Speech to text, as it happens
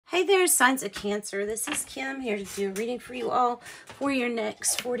Hey there, signs of Cancer. This is Kim here to do a reading for you all for your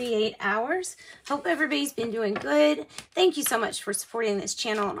next 48 hours. Hope everybody's been doing good. Thank you so much for supporting this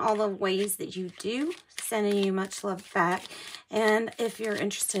channel in all the ways that you do. Sending you much love back. And if you're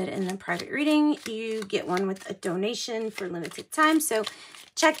interested in a private reading, you get one with a donation for limited time. So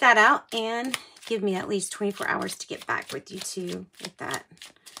check that out and give me at least 24 hours to get back with you too with that.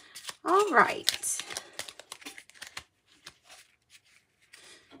 All right.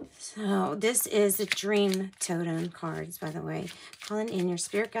 So this is the Dream Totem cards, by the way. Calling in your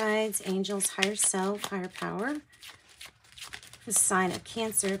spirit guides, angels, higher self, higher power. The sign of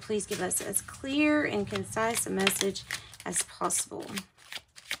Cancer, please give us as clear and concise a message as possible.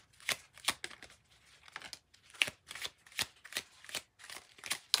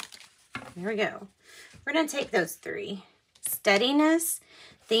 There we go. We're going to take those three. Steadiness.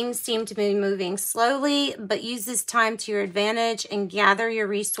 Things seem to be moving slowly, but use this time to your advantage and gather your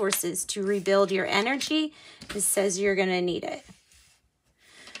resources to rebuild your energy. This says you're going to need it.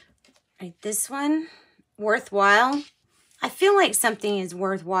 Right, this one, worthwhile. I feel like something is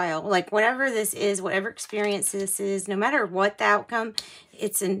worthwhile. Like whatever this is, whatever experience this is, no matter what the outcome,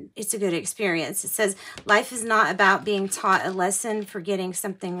 it's a good experience. It says life is not about being taught a lesson for getting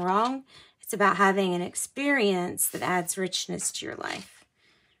something wrong. It's about having an experience that adds richness to your life.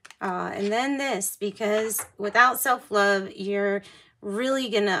 And then this, because without self-love, you're really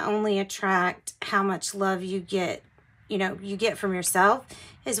going to only attract how much love you get, you get from yourself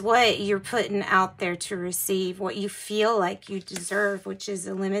is what you're putting out there to receive, what you feel like you deserve, which is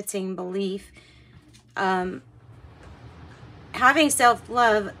a limiting belief. Having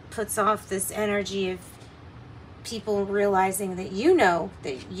self-love puts off this energy of people realizing that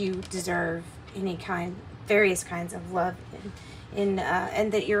that you deserve various kinds of love and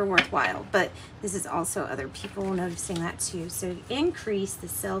that you're worthwhile. But this is also other people noticing that too. So increase the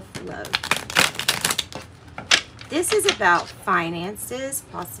self-love. This is about finances,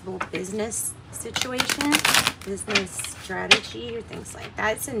 possible business situation, business strategy, or things like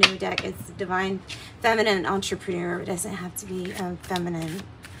that. It's a new deck. It's the Divine Feminine Entrepreneur. It doesn't have to be a feminine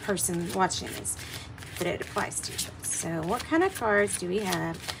person watching this, but it applies to you. So what kind of cards do we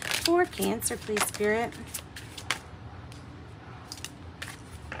have for Cancer, please, Spirit?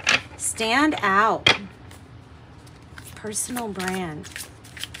 Stand out. Personal brand.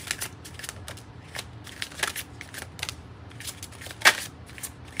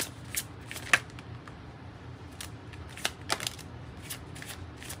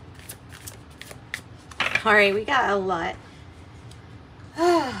 All right, we got a lot.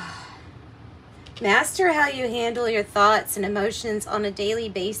 Master how you handle your thoughts and emotions on a daily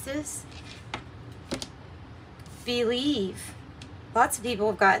basis. Believe. Lots of people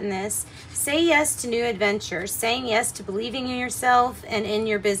have gotten this. Say yes to new adventures. Saying yes to believing in yourself and in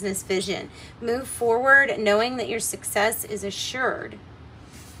your business vision. Move forward knowing that your success is assured.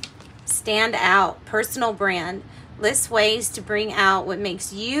 Stand out. Personal brand. List ways to bring out what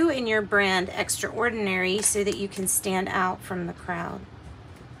makes you and your brand extraordinary so that you can stand out from the crowd.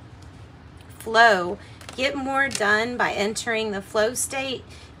 Flow. Get more done by entering the flow state.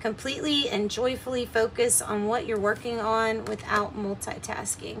 Completely and joyfully focus on what you're working on without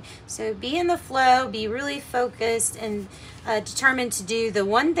multitasking. So be in the flow, be really focused and determined to do the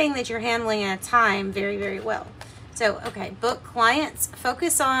one thing that you're handling at a time very, very well. So, okay, book clients.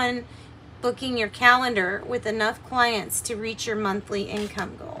 Focus on booking your calendar with enough clients to reach your monthly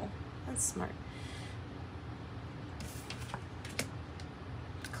income goal. That's smart.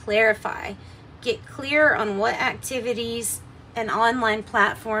 Clarify. Get clear on what activities and online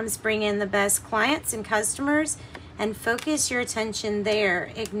platforms bring in the best clients and customers and focus your attention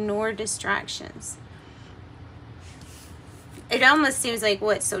there. Ignore distractions. It almost seems like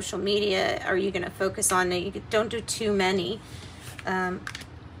what social media are you going to focus on? You don't do too many.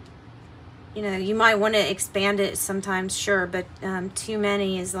 You might want to expand it sometimes, sure, but too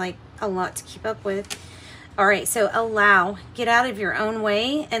many is like a lot to keep up with. All right, so allow. Get out of your own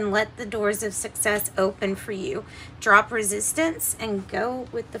way and let the doors of success open for you. Drop resistance and go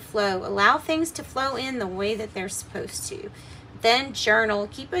with the flow. Allow things to flow in the way that they're supposed to. Then journal.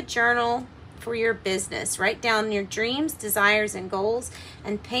 Keep a journal for your business. Write down your dreams, desires, and goals,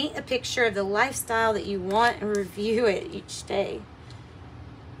 and paint a picture of the lifestyle that you want and review it each day.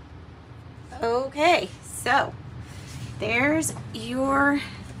 Okay, so there's your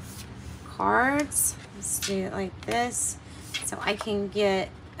cards. Let's do it like this so I can get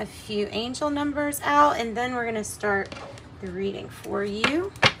a few angel numbers out, and then we're going to start the reading for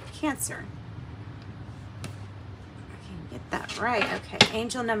you, Cancer. I can get that right. Okay,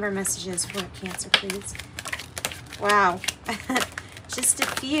 angel number messages for Cancer, please. Wow. just a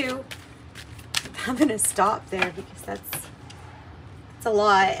few. I'm going to stop there because that's a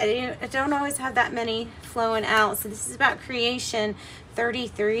lot. I don't always have that many flowing out. So this is about creation.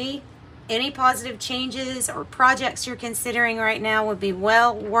 33. Any positive changes or projects you're considering right now would be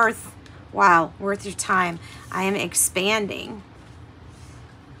well worth your time. I am expanding.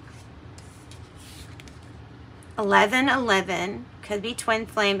 1111 could be twin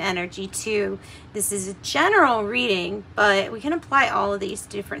flame energy too. This is a general reading, but we can apply all of these to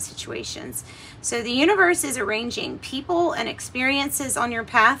different situations. So the universe is arranging people and experiences on your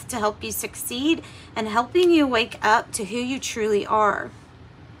path to help you succeed and helping you wake up to who you truly are.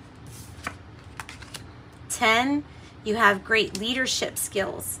 10, you have great leadership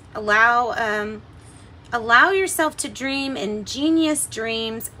skills. Allow yourself to dream ingenious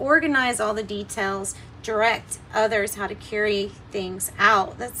dreams, organize all the details, direct others how to carry things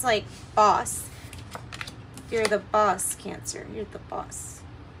out. That's like boss. You're the boss, Cancer. You're the boss.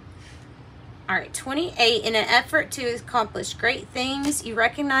 All right, 28. In an effort to accomplish great things, you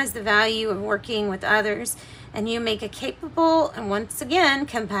recognize the value of working with others, and you make a capable and, once again,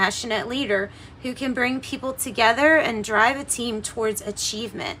 compassionate leader who can bring people together and drive a team towards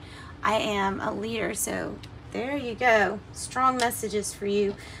achievement. I am a leader, so there you go. Strong messages for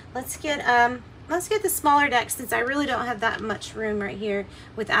you. Let's get the smaller deck, since I really don't have that much room right here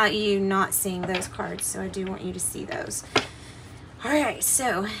without you not seeing those cards. So I do want you to see those. All right,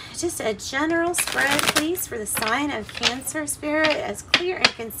 so just a general spread, please, for the sign of Cancer, Spirit, as clear and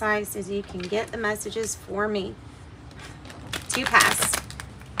concise as you can get the messages for me. To pass.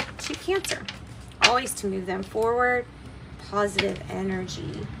 To Cancer. Always to move them forward. Positive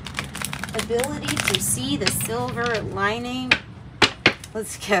energy. Ability to see the silver lining.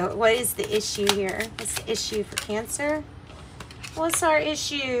 Let's go. What is the issue here? What's the issue for Cancer? What's our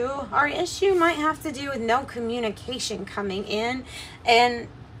issue? Our issue might have to do with no communication coming in. And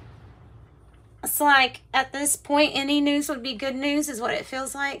it's like, at this point, any news would be good news, is what it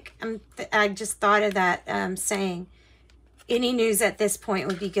feels like. I just thought of that saying. Any news at this point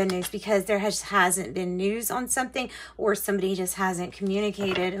would be good news, because there hasn't been news on something, or somebody just hasn't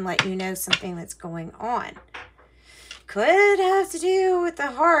communicated and let you know something that's going on. Could have to do with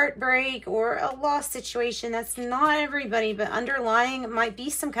a heartbreak or a loss situation. That's not everybody, but underlying it might be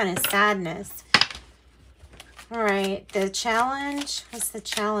some kind of sadness. All right, the challenge. What's the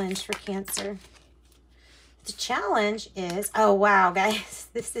challenge for Cancer? The challenge is, oh wow, guys,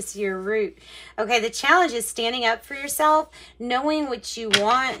 this is your root. Okay, the challenge is standing up for yourself, knowing what you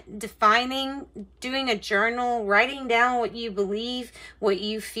want, defining, doing a journal, writing down what you believe, what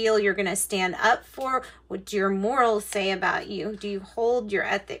you feel you're going to stand up for, what do your morals say about you. Do you hold your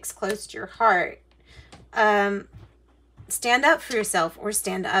ethics close to your heart? Stand up for yourself, or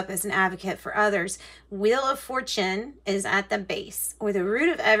stand up as an advocate for others. Wheel of Fortune is at the base, or the root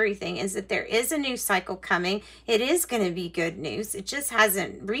of everything is that there is a new cycle coming. It is going to be good news. It just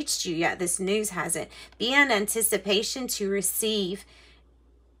hasn't reached you yet. This news hasn't. Be in anticipation to receive,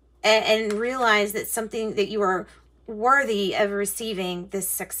 and realize that something that you are worthy of receiving this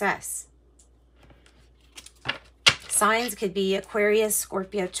success. Signs could be Aquarius,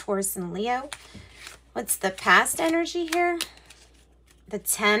 Scorpio, Taurus, and Leo. What's the past energy here? The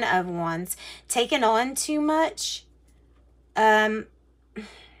 10 of Wands. Taken on too much. I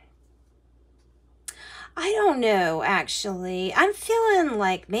don't know, actually. I'm feeling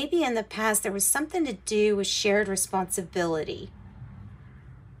like maybe in the past there was something to do with shared responsibility.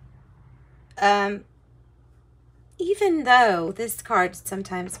 Even though this card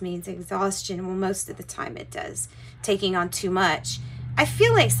sometimes means exhaustion, well, most of the time it does. Taking on too much. I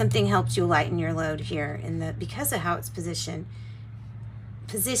feel like something helped you lighten your load here because of how it's positioned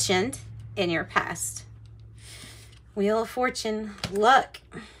in your past. Wheel of Fortune, luck,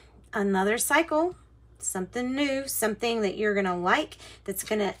 another cycle, something new, something that you're gonna like, that's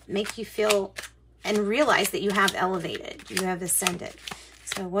gonna make you feel and realize that you have elevated, you have ascended.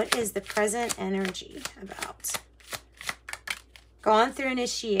 So what is the present energy about? Gone through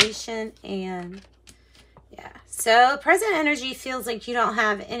initiation, and yeah. So present energy feels like you don't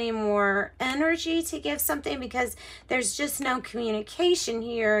have any more energy to give something, because there's just no communication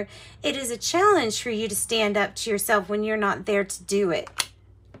here. It is a challenge for you to stand up to yourself when you're not there to do it.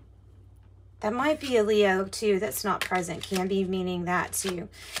 That might be a Leo too that's not present. Can be meaning that too.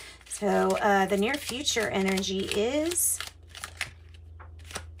 So the near future energy is...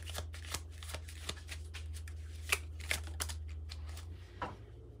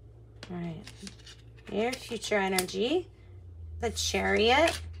 All right. Near future energy, the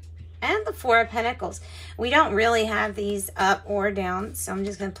Chariot, and the Four of Pentacles. We don't really have these up or down, so I'm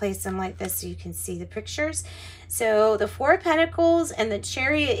just going to place them like this so you can see the pictures. So the Four of Pentacles and the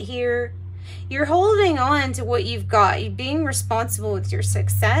Chariot here, you're holding on to what you've got. You're being responsible with your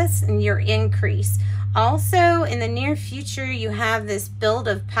success and your increase. Also, in the near future, you have this build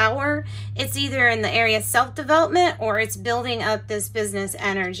of power. It's either in the area of self-development or it's building up this business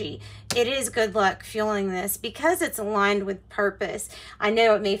energy. It is good luck fueling this because it's aligned with purpose. I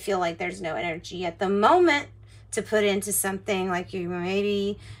know it may feel like there's no energy at the moment to put into something, like you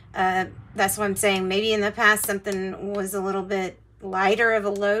maybe, that's what I'm saying, maybe in the past something was a little bit lighter of a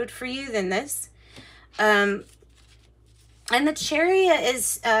load for you than this. And the Chariot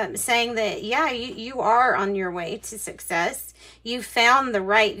is saying that, yeah, you are on your way to success. You found the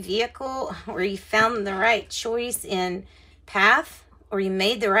right vehicle, or you found the right choice in path, or you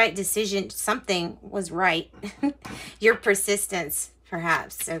made the right decision. Something was right. Your persistence,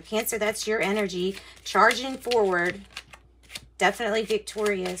 perhaps. So Cancer, that's your energy. Charging forward. Definitely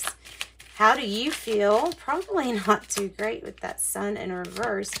victorious. How do you feel? Probably not too great with that Sun in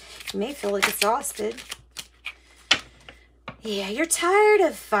reverse. You may feel exhausted. Yeah, you're tired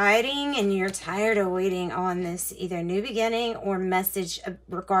of fighting and you're tired of waiting on this either new beginning or message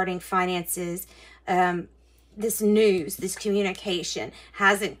regarding finances. This news, this communication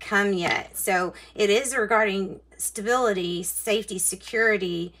hasn't come yet. So it is regarding stability, safety,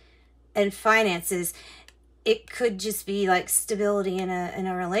 security, and finances. It could just be like stability in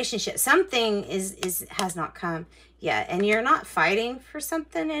a relationship. Something has not come yet, and you're not fighting for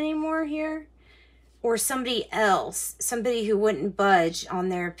something anymore here. Or somebody else, somebody who wouldn't budge on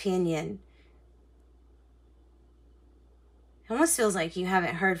their opinion. It almost feels like you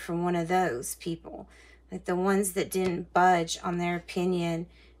haven't heard from one of those people. Like the ones that didn't budge on their opinion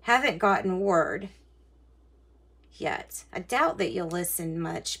haven't gotten word yet. I doubt that you'll listen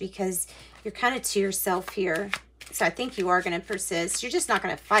much because you're kind of to yourself here. So I think you are going to persist. You're just not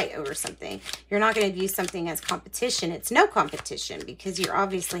going to fight over something. You're not going to view something as competition. It's no competition because you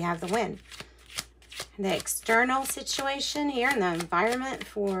obviously have the win. The external situation here in the environment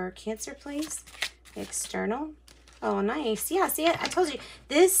for Cancer, please. The external. Oh, nice. Yeah, see, I told you.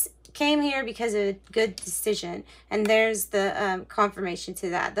 This came here because of a good decision. And there's the confirmation to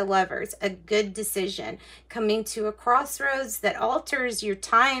that. The Lovers. A good decision. Coming to a crossroads that alters your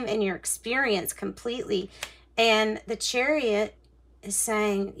time and your experience completely. And the Chariot is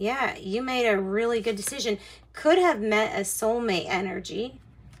saying, yeah, you made a really good decision. Could have met a soulmate energy.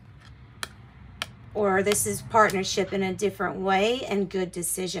 Or this is partnership in a different way and good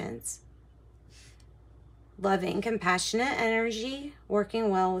decisions. Loving, compassionate energy, working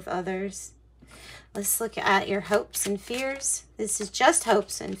well with others. Let's look at your hopes and fears. This is just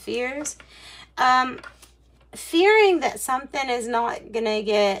hopes and fears. Fearing that something is not going to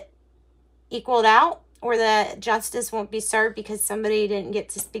get equaled out, or that justice won't be served because somebody didn't get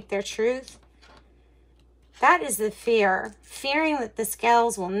to speak their truth. That is the fear. Fearing that the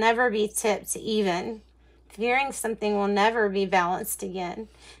scales will never be tipped even. Fearing something will never be balanced again.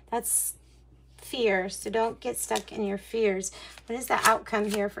 That's fear. So don't get stuck in your fears. What is the outcome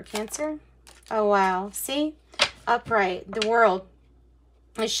here for Cancer? Oh, wow. See? Upright. The World.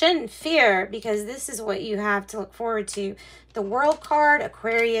 I shouldn't fear because this is what you have to look forward to. The World card,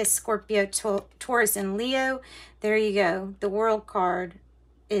 Aquarius, Scorpio, Taurus, and Leo. There you go. The World card.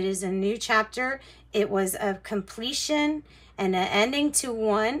 It is a new chapter. It was a completion and an ending to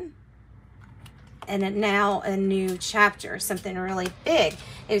one. And now a new chapter. Something really big.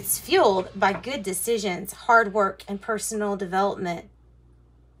 It's fueled by good decisions, hard work, and personal development.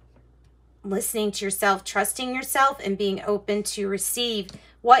 Listening to yourself, trusting yourself, and being open to receive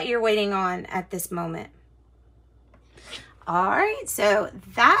what you're waiting on at this moment. All right, so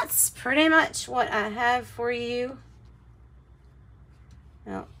that's pretty much what I have for you.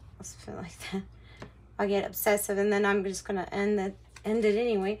 No, let's feel like that. I get obsessive, and then I'm just gonna end it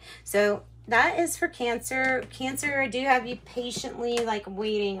anyway. So that is for Cancer. Cancer, I do have you patiently like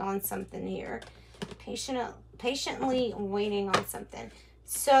waiting on something here. Patiently waiting on something.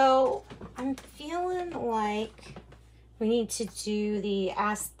 So I'm feeling like we need to do the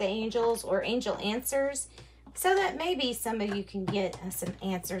Ask the Angels or Angel Answers, so that maybe some of you can get some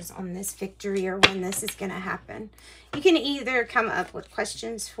answers on this victory or when this is going to happen. You can either come up with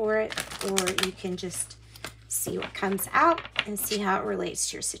questions for it, or you can just see what comes out and see how it relates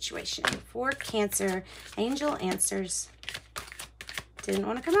to your situation. For Cancer, Angel Answers didn't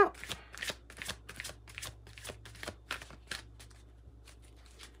want to come out.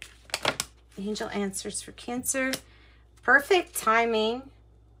 Angel Answers for Cancer. Perfect timing.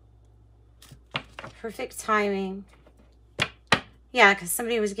 Perfect timing. Yeah, because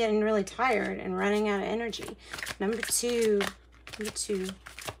somebody was getting really tired and running out of energy. Number two.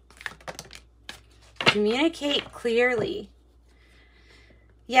 Communicate clearly.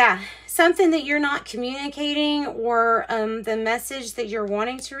 Yeah, something that you're not communicating, or the message that you're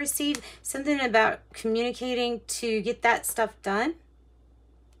wanting to receive, something about communicating to get that stuff done.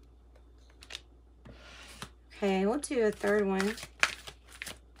 Okay, we'll do a third one.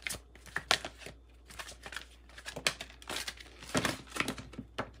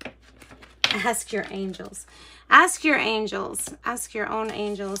 Ask your angels. Ask your angels. Ask your own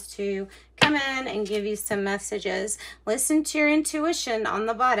angels to come in and give you some messages. Listen to your intuition on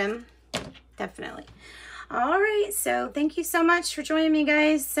the bottom. Definitely. All right, so thank you so much for joining me,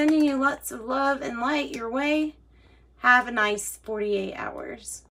 guys. Sending you lots of love and light your way. Have a nice 48 hours.